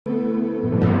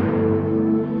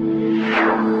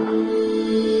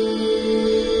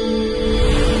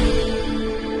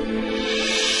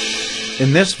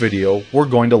In this video, we're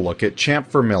going to look at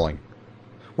chamfer milling.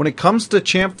 When it comes to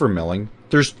chamfer milling,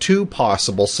 there's two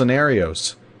possible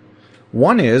scenarios.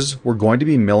 One is we're going to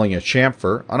be milling a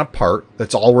chamfer on a part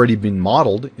that's already been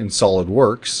modeled in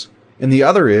SolidWorks, and the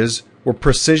other is we're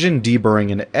precision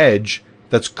deburring an edge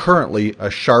that's currently a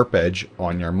sharp edge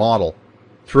on your model.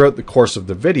 Throughout the course of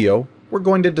the video, we're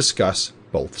going to discuss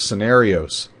both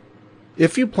scenarios.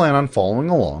 If you plan on following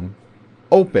along,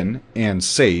 open and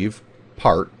save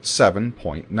Part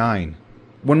 7.9.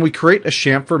 When we create a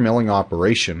chamfer milling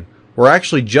operation, we're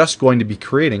actually just going to be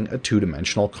creating a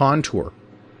two-dimensional contour.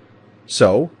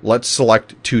 So let's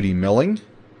select 2D milling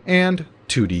and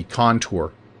 2D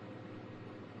contour.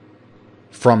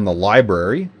 From the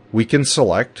library, we can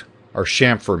select our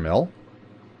chamfer mill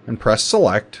and press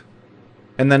select,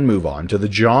 and then move on to the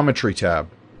geometry tab.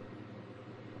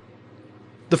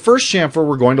 The first chamfer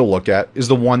we're going to look at is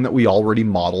the one that we already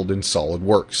modeled in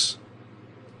SolidWorks.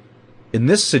 In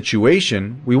this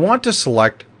situation, we want to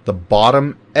select the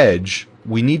bottom edge.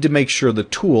 We need to make sure the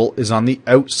tool is on the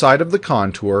outside of the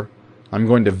contour. I'm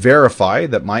going to verify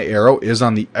that my arrow is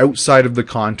on the outside of the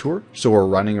contour, so we're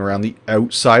running around the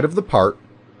outside of the part.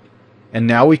 And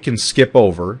now we can skip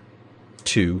over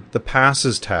to the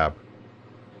Passes tab.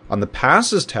 On the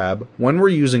Passes tab, when we're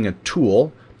using a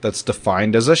tool that's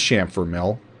defined as a chamfer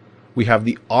mill, we have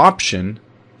the option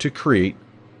to create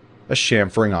a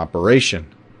chamfering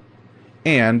operation.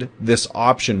 And this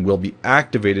option will be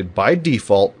activated by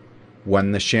default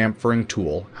when the chamfering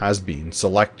tool has been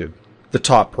selected. The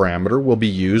top parameter will be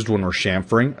used when we're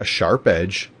chamfering a sharp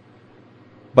edge,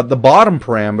 but the bottom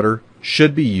parameter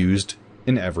should be used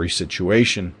in every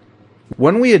situation.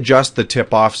 When we adjust the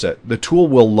tip offset, the tool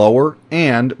will lower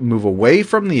and move away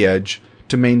from the edge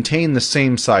to maintain the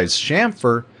same size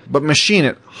chamfer, but machine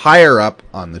it higher up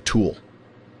on the tool.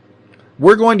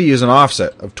 We're going to use an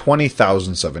offset of 20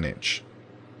 thousandths of an inch.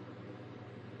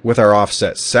 With our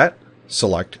offset set,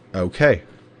 select OK.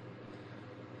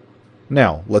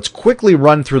 Now, let's quickly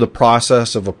run through the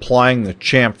process of applying the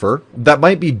chamfer that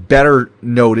might be better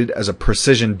noted as a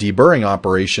precision deburring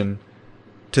operation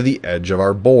to the edge of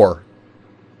our bore.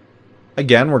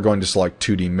 Again, we're going to select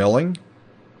 2D milling,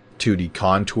 2D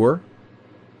contour.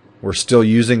 We're still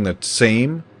using the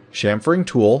same chamfering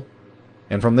tool,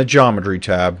 and from the geometry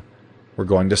tab, we're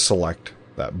going to select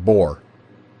that bore.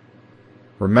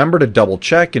 Remember to double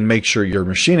check and make sure your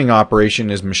machining operation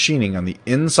is machining on the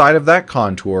inside of that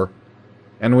contour,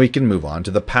 and we can move on to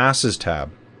the Passes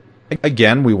tab.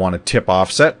 Again, we want a tip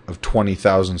offset of 20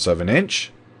 thousandths of an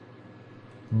inch,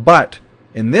 but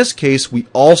in this case we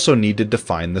also need to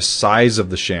define the size of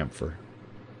the chamfer.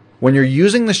 When you're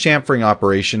using the chamfering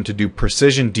operation to do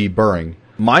precision deburring,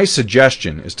 my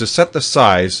suggestion is to set the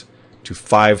size to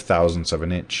 5 thousandths of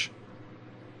an inch.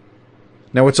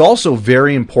 Now, it's also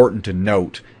very important to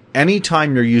note,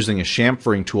 anytime you're using a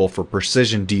chamfering tool for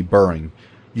precision deburring,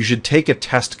 you should take a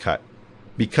test cut,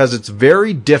 because it's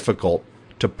very difficult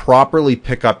to properly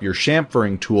pick up your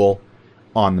chamfering tool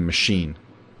on the machine.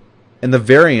 And the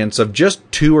variance of just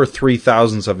 2 or 3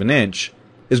 thousandths of an inch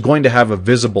is going to have a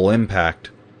visible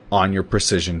impact on your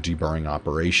precision deburring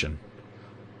operation.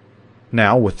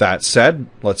 Now, with that said,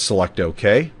 let's select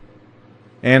OK,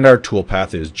 and our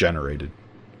toolpath is generated.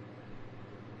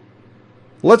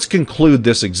 Let's conclude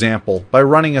this example by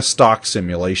running a stock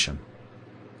simulation.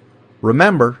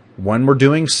 Remember, when we're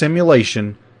doing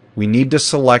simulation, we need to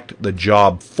select the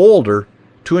job folder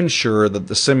to ensure that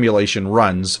the simulation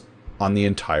runs on the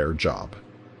entire job.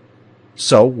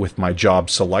 So, with my job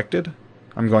selected,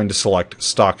 I'm going to select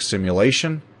Stock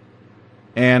Simulation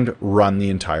and run the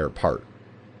entire part.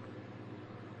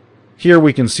 Here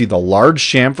we can see the large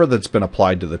chamfer that's been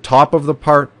applied to the top of the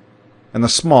part and the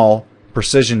small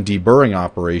precision deburring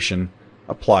operation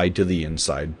applied to the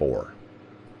inside bore.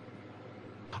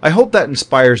 I hope that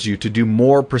inspires you to do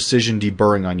more precision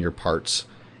deburring on your parts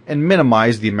and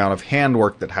minimize the amount of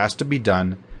handwork that has to be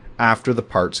done after the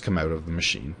parts come out of the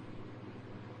machine.